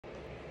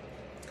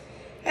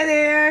Hey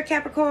there,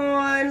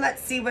 Capricorn.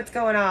 Let's see what's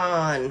going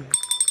on.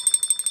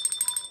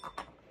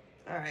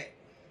 All right.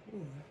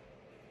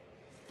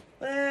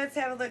 Let's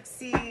have a look,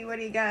 see what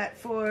do you got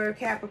for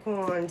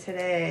Capricorn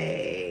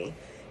today.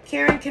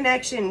 Caring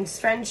connections,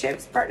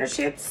 friendships,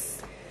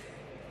 partnerships,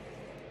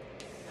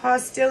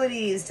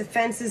 hostilities,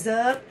 defenses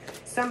up,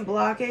 some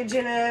blockage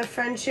in a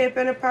friendship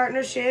and a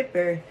partnership,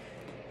 or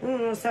I don't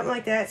know, something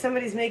like that.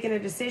 Somebody's making a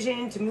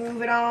decision to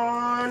moving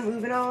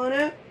on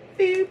up.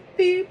 Beep,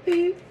 beep,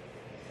 beep.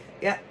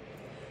 Yeah.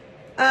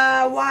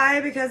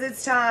 Why? Because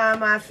it's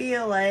time. I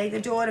feel like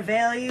the door to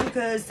value,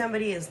 because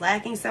somebody is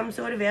lacking some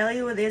sort of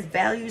value, or there's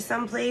value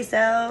someplace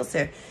else,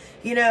 or,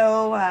 you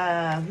know,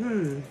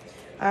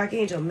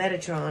 Archangel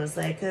Metatron is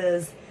like,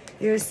 because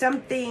there's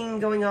something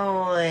going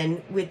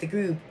on with the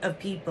group of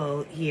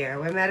people here,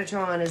 where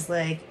Metatron is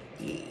like,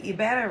 you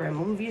better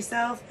remove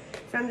yourself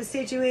from the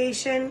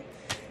situation.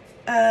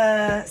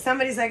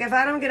 Somebody's like, if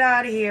I don't get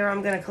out of here,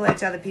 I'm going to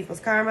collect other people's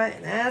karma,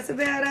 and that's a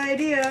bad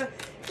idea.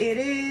 It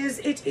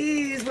is.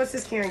 What's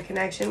this caring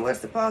connection? What's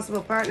the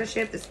possible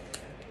partnership? This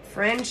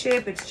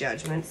friendship? It's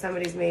judgment.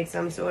 Somebody's made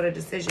some sort of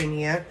decision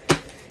here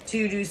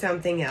to do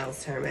something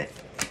else, Hermit.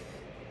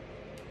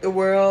 The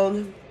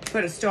world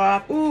put a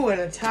stop. Ooh, and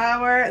a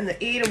tower, and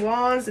the Eight of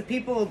Wands. The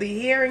people will be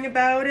hearing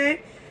about it.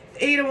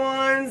 The Eight of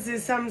Wands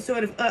is some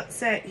sort of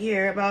upset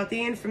here about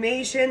the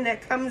information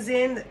that comes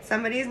in, that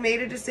somebody's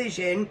made a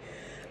decision.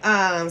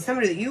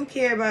 Somebody that you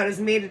care about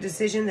has made a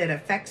decision that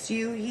affects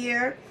you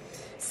here.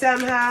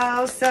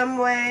 Somehow, some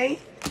way.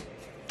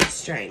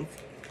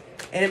 Strength.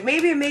 And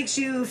maybe it makes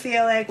you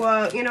feel like,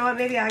 well, you know what,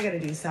 maybe I got to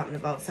do something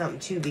about something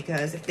too,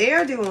 because if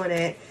they're doing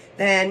it,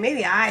 then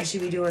maybe I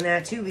should be doing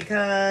that too,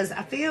 because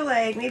I feel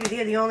like maybe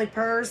they're the only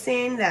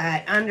person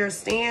that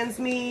understands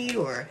me,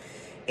 or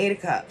Eight of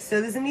Cups. So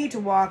there's a need to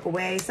walk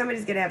away.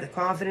 Somebody's going to have the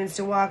confidence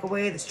to walk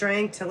away, the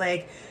strength to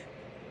like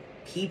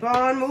keep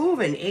on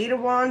moving. Eight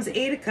of Wands,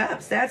 Eight of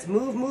Cups. That's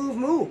move, move,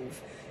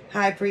 move.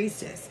 High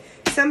Priestess.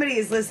 Somebody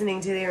is listening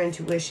to their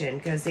intuition,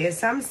 because there's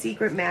some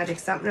secret magic,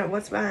 something.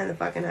 What's behind the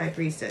fucking High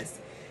Priestess?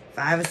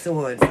 Five of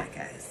Swords, like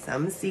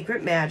some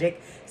secret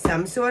magic,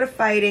 some sort of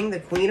fighting.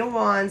 The Queen of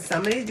Wands,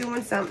 somebody's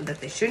doing something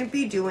that they shouldn't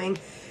be doing,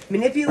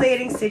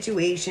 manipulating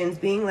situations,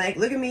 being like,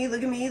 look at me,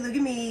 look at me, look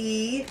at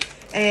me.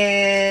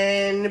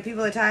 And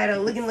people are tired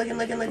of looking.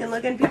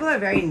 People are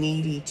very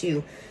needy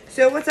too.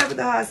 So what's up with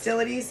the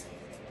hostilities?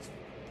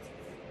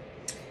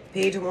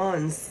 Page of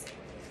Wands.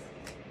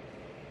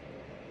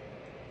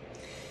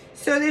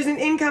 So there's an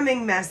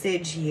incoming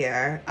message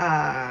here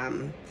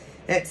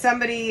that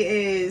somebody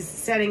is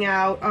setting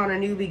out on a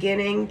new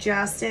beginning.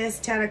 Justice,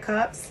 Ten of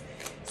Cups.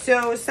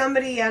 So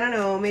somebody, I don't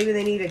know, maybe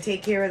they need to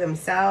take care of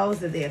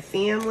themselves or their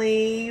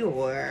family,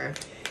 or,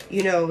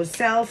 you know,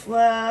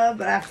 self-love.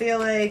 But I feel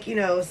like, you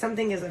know,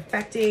 something is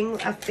affecting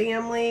a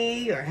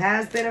family, or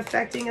has been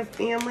affecting a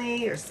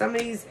family, or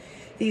somebody's,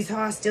 these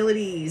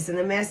hostilities and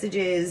the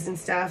messages and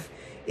stuff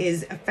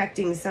is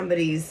affecting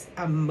somebody's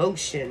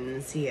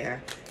emotions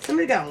here.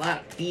 Somebody got a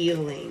lot of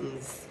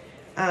feelings.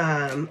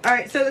 All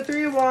right, so the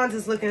Three of Wands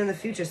is looking in the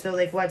future. So,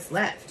 like, what's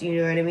left? You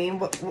know what I mean?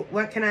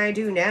 What can I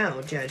do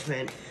now,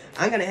 Judgment?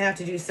 I'm going to have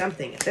to do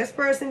something. If this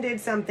person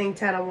did something,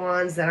 Ten of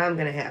Wands, then I'm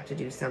going to have to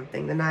do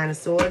something. The Nine of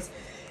Swords.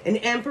 An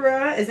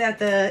Emperor is at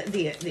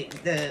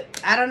the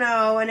I don't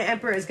know, an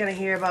Emperor is going to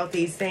hear about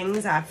these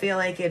things. I feel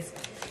like I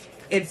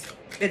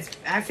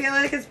feel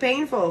like it's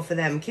painful for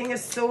them. King of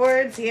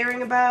Swords,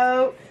 hearing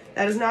about,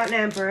 that is not an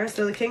Emperor.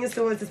 So the King of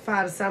Swords is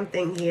part of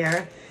something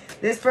here.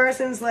 This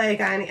person's like,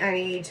 I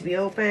need to be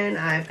open.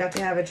 I've got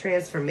to have a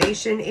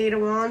transformation. Eight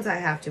of Wands, I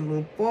have to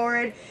move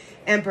forward.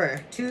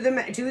 Emperor, to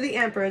the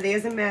Emperor,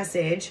 there's a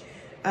message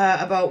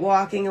about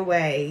walking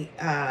away.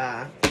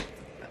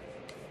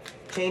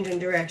 Changing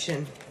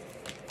direction.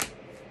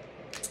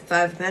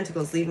 Five of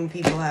Pentacles, leaving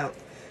people out.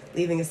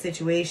 Leaving a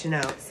situation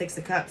out. Six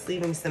of Cups,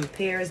 leaving some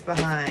peers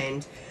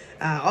behind.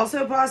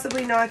 Also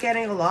possibly not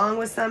getting along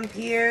with some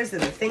peers,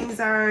 and the things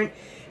aren't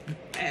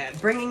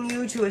bringing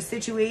you to a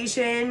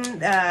situation,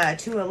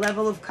 to a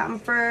level of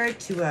comfort,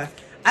 to a,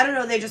 I don't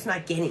know, they're just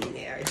not getting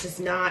there. It's just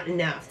not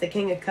enough. The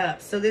King of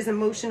Cups. So there's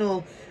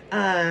emotional,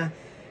 something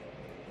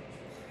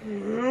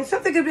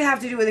could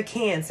have to do with a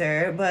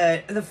Cancer,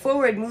 but the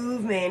forward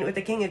movement with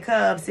the King of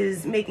Cups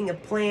is making a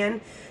plan.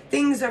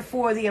 Things are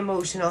for the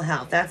emotional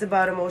health. That's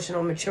about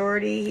emotional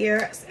maturity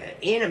here.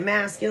 In a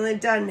masculine,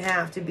 doesn't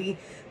have to be,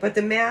 but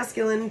the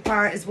masculine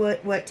part is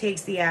what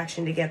takes the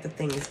action to get the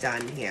things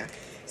done here.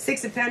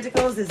 Six of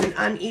Pentacles is an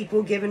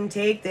unequal give and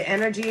take. The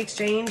energy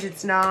exchange,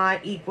 it's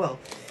not equal.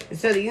 And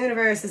so the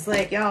universe is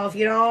like, y'all, if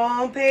you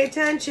don't pay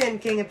attention,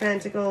 King of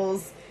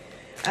Pentacles,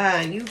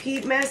 you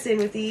keep messing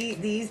with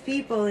these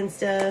people and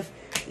stuff,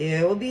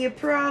 there will be a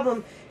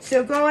problem.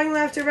 So going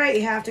left or right,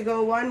 you have to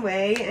go one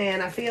way.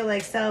 And I feel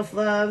like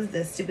self-love,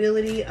 the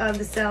stability of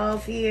the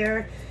self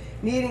here,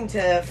 needing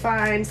to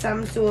find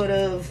some sort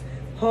of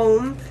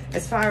home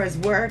as far as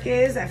work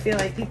is. I feel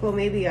like people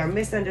maybe are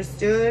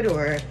misunderstood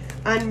or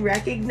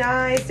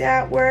unrecognized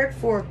at work.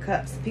 Four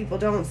Cups, people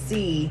don't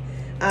see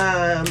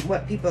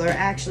what people are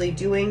actually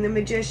doing, the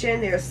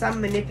magician. There's some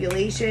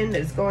manipulation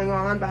that's going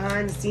on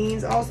behind the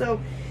scenes. Also,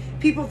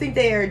 people think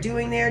they are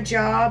doing their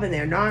job and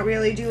they're not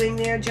really doing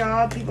their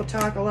job. People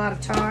talk a lot of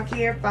talk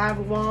here. Five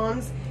of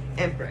Wands,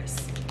 Empress.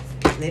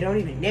 They don't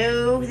even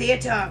know who they're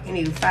talking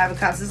to. Five of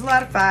Cups. There's a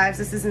lot of fives.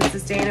 This isn't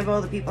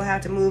sustainable. The people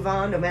have to move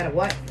on no matter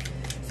what.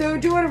 So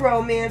doing a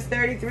romance,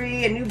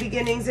 33, and new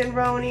beginnings in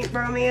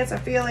romance. I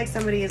feel like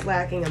somebody is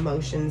lacking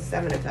emotions.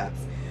 Seven of Cups.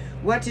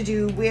 What to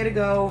do, where to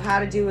go, how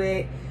to do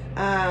it.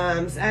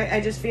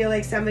 I just feel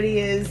like somebody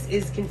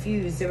is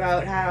confused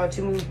about how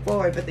to move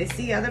forward, but they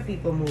see other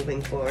people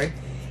moving forward.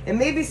 And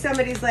maybe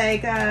somebody's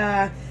like,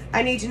 I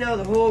need to know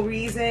the whole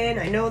reason.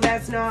 I know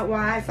that's not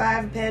why.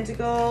 Five of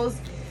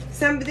Pentacles.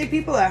 Some of the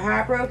people are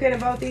heartbroken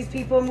about these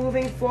people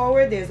moving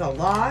forward. There's a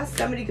loss.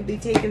 Somebody could be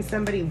taking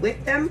somebody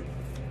with them.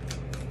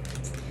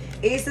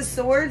 Ace of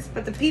Swords,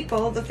 but the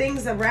people, the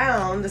things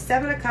around, the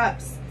Seven of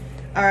Cups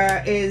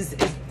is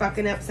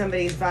fucking up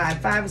somebody's vibe.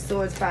 Five of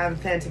Swords, Five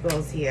of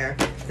Pentacles here.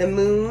 The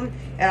Moon,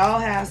 it all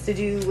has to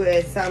do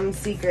with some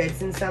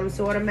secrets and some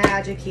sort of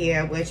magic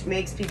here, which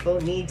makes people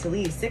need to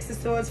leave. Six of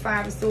Swords,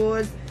 Five of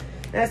Swords,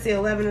 that's the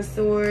 11 of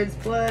Swords,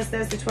 plus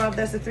that's the 12,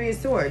 that's the Three of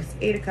Swords,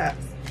 Eight of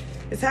Cups.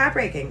 It's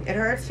heartbreaking. It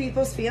hurts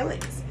people's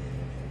feelings.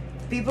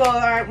 People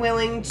aren't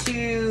willing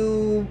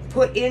to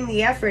put in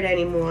the effort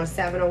anymore.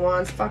 Seven of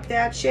Wands, fuck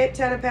that shit.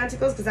 Ten of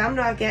Pentacles, because I'm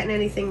not getting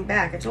anything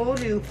back. I told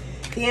you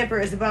the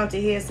Emperor is about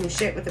to hear some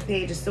shit with the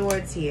Page of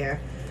Swords here.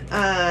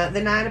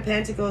 The Nine of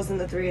Pentacles and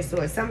the Three of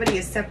Swords. Somebody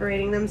is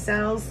separating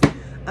themselves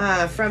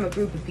from a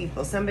group of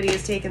people. Somebody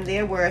is taking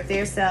their worth,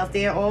 their self,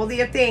 all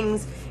their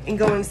things and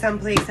going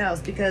someplace else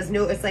because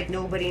it's like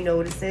nobody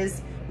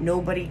notices,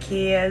 nobody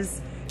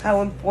cares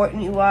how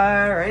important you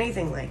are or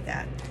anything like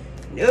that.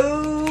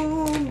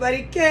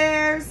 Nobody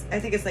cares. I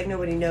think it's like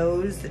nobody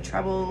knows the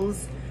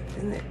troubles,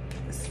 isn't it?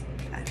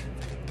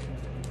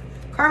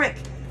 Karmic,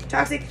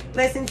 toxic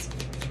lessons.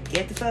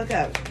 Get the fuck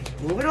out.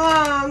 Move it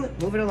along.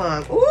 Move it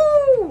along.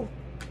 Ooh!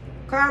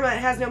 Karma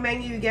has no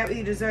menu. You get what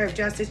you deserve.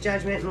 Justice,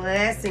 judgment, and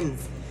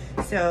lessons.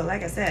 So,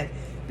 like I said,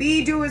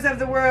 be doers of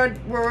the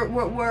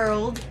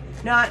world,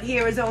 not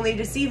hearers only,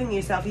 deceiving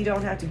yourself. You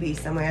don't have to be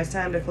somewhere. It's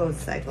time to close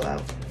the cycle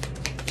out.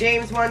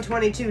 James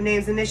 1:22.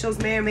 Names, initials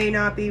may or may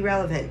not be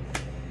relevant.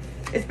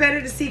 It's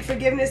better to seek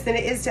forgiveness than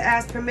it is to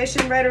ask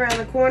permission. Right around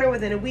the corner,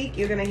 within a week,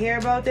 you're going to hear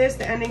about this.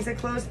 The endings are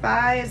close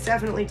by. It's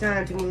definitely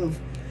time to move.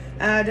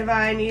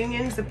 Divine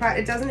unions.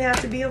 It doesn't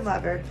have to be a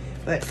lover,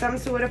 but some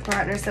sort of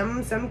partner,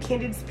 some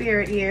kindred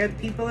spirit here. The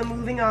people are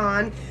moving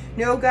on.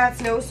 No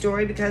guts, no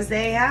story, because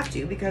they have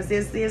to. Because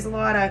there's a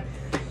lot of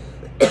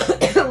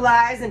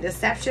lies and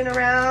deception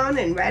around,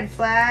 and red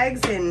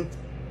flags, and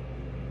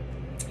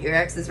your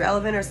ex is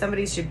relevant, or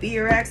somebody should be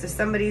your ex, or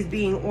somebody's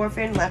being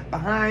orphaned, left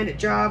behind, a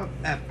job,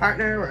 a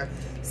partner, or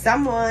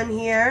someone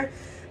here.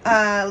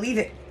 Leave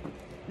it.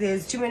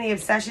 There's too many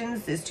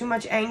obsessions. There's too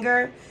much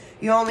anger.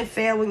 You only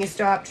fail when you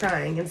stop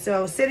trying. And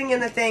so sitting in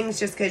the things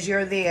just because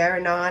you're there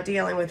and not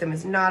dealing with them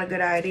is not a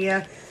good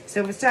idea.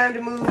 So if it's time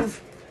to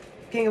move,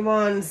 King of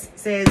Wands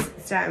says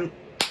it's time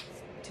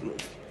to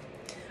move.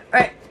 All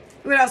right,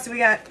 what else do we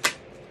got?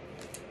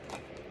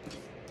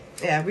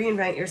 Yeah,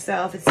 reinvent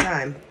yourself. It's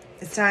time.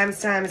 It's time,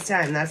 it's time, it's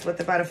time. That's what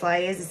the butterfly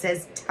is. It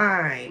says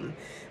time.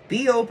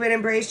 Be open,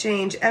 embrace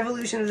change,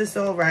 evolution of the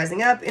soul,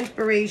 rising up,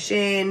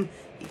 inspiration.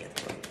 You get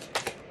the point.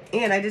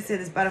 And I just say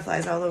this butterfly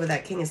is all over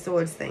that King of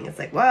Swords thing. It's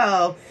like,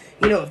 well,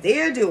 if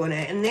they're doing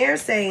it and they're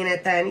saying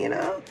it, then,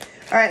 All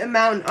right, the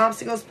mountain,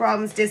 obstacles,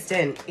 problems,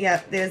 distant.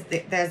 Yeah,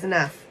 there's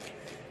enough.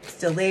 It's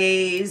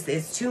delays.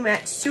 There's too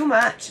much.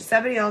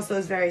 Somebody also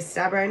is very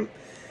stubborn.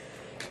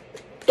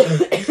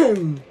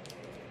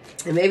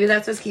 And maybe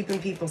that's what's keeping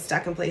people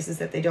stuck in places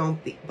that they don't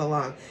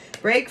belong.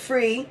 Break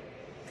free.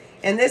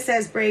 And this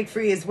says break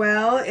free as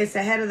well. It's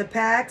ahead of the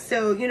pack.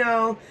 So,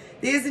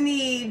 there's a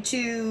need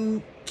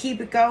to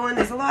keep it going.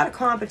 There's a lot of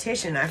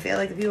competition. I feel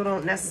like the people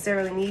don't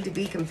necessarily need to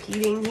be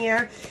competing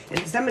here.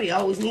 And somebody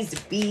always needs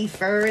to be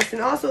first.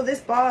 And also, this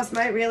boss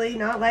might really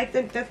not like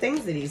the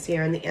things that he's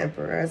hearing, the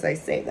Emperor, as I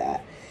say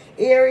that.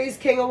 Aries,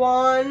 King of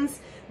Wands.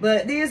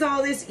 But there's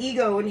all this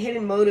ego and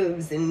hidden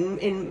motives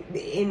in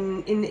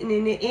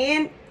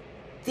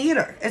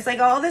theater. It's like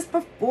all this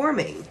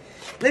performing.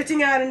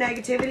 Lifting out of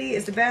negativity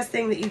is the best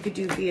thing that you could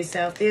do for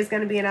yourself. There's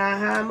going to be an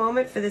aha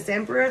moment for this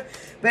Emperor,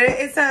 but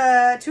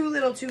it's too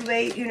little too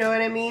late, you know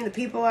what I mean? The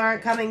people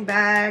aren't coming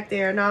back.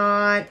 They're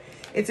not.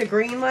 It's a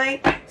green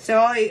light. So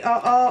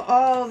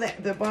all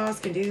that the boss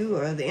can do,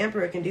 or the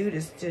Emperor can do,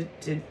 is to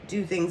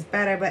do things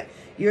better, but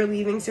you're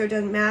leaving, so it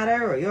doesn't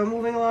matter, or you're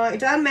moving along. It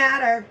doesn't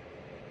matter.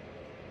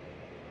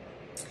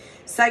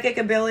 Psychic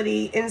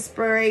ability,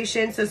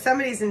 inspiration. So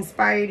somebody's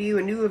inspired you,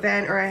 a new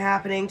event or a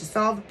happening to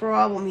solve the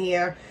problem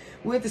here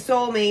with the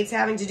soulmates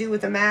having to do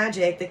with the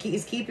magic that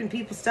is keeping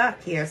people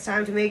stuck here. It's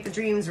time to make the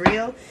dreams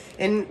real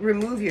and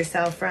remove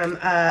yourself from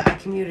a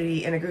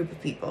community and a group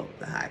of people,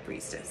 the High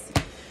Priestess.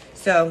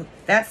 So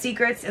that's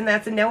secrets, and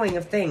that's a knowing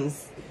of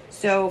things.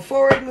 So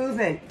forward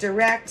movement,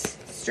 direct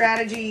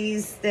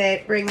strategies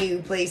that bring you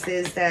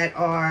places that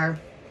are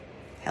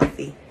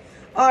healthy.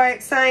 All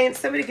right, science.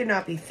 Somebody could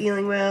not be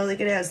feeling well. They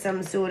could have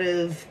some sort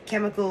of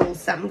chemical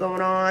something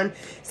going on.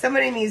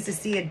 Somebody needs to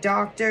see a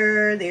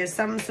doctor. There's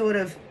some sort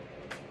of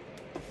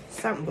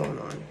something going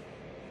on.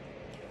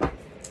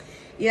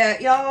 Yeah,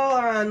 y'all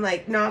are on,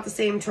 like, not the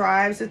same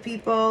tribes with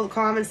people.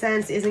 Common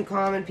sense isn't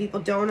common. People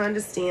don't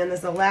understand.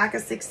 There's a lack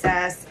of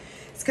success.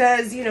 It's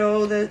because, you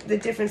know, the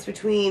difference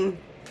between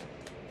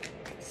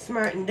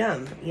smart and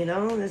dumb, you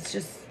know? It's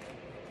just,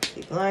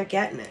 people aren't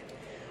getting it.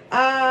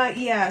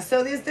 Yeah,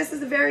 so this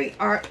is a very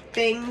art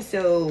thing.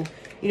 So,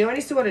 you know, any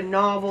sort of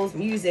novels,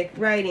 music,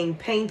 writing,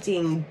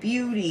 painting,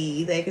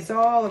 beauty, like, it's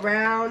all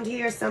around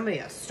here. Somebody,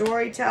 a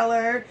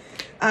storyteller.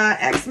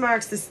 X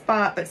marks the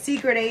spot, but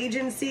secret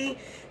agency.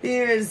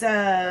 There's,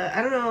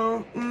 I don't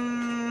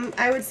know,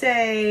 I would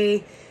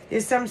say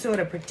there's some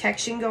sort of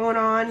protection going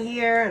on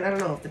here, and I don't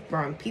know if the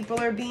wrong people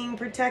are being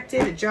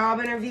protected. A job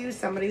interview,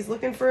 somebody's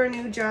looking for a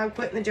new job,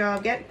 quitting the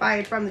job, getting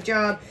fired from the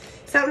job.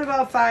 Something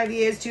about 5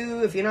 years,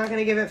 too. If you're not going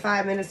to give it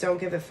 5 minutes, don't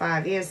give it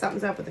 5 years.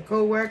 Something's up with the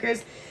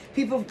co-workers.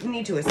 People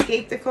need to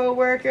escape the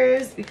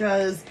co-workers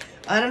because,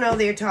 I don't know,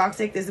 they're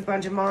toxic. There's a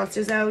bunch of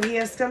monsters out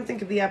here. Something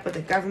could be up with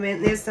the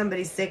government. There's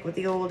somebody sick with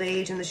the old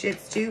age and the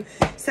shits, too.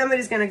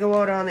 Somebody's going to go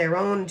out on their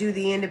own and do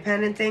the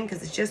independent thing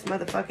because it's just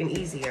motherfucking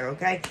easier,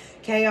 okay?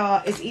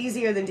 Chaos. It's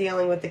easier than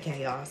dealing with the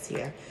chaos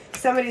here.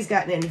 Somebody's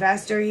got an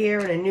investor here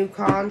and a new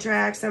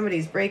contract.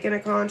 Somebody's breaking a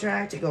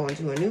contract to go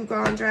into a new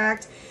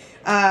contract.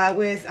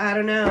 With, I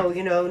don't know,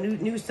 you know,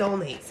 new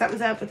soulmate.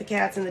 Something's up with the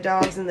cats and the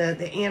dogs and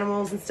the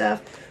animals and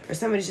stuff. Or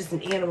somebody's just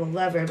an animal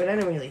lover, but I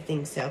don't really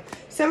think so.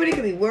 Somebody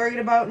could be worried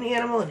about an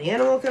animal. An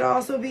animal could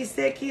also be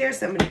sick here.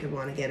 Somebody could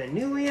want to get a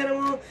new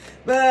animal.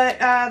 But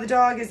the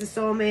dog is a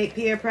soulmate,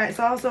 peer pressure. It's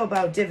also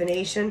about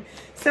divination.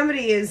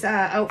 Somebody is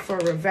out for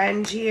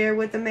revenge here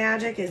with the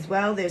magic as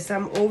well. There's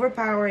some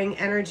overpowering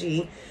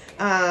energy.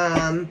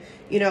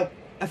 You know,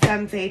 a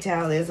femme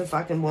fatale is a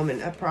fucking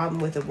woman, a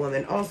problem with a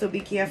woman. Also, be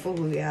careful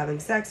who you're having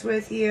sex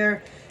with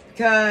here,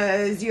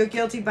 because you're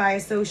guilty by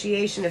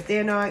association if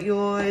they're not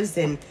yours,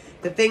 and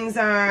the things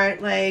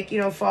aren't, like, you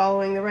know,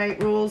 following the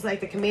right rules, like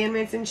the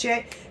commandments and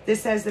shit.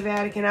 This says the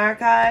Vatican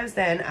Archives,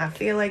 then I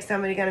feel like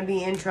somebody's gonna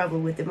be in trouble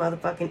with the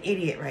motherfucking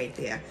idiot right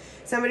there.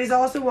 Somebody's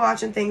also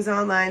watching things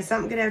online.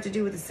 Something could have to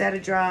do with a set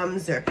of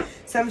drums, or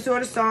some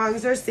sort of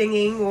songs, or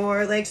singing,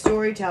 or, like,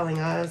 storytelling,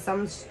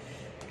 some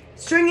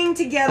stringing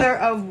together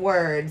of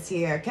words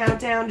here.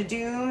 Countdown to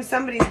doom.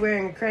 Somebody's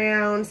wearing a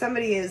crown.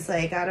 Somebody is,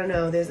 like, I don't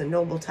know, there's a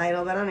noble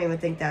title, but I don't even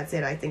think that's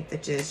it. I think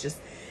that it's just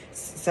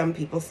some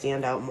people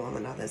stand out more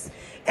than others.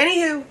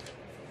 Anywho,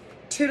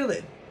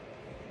 toodaloo.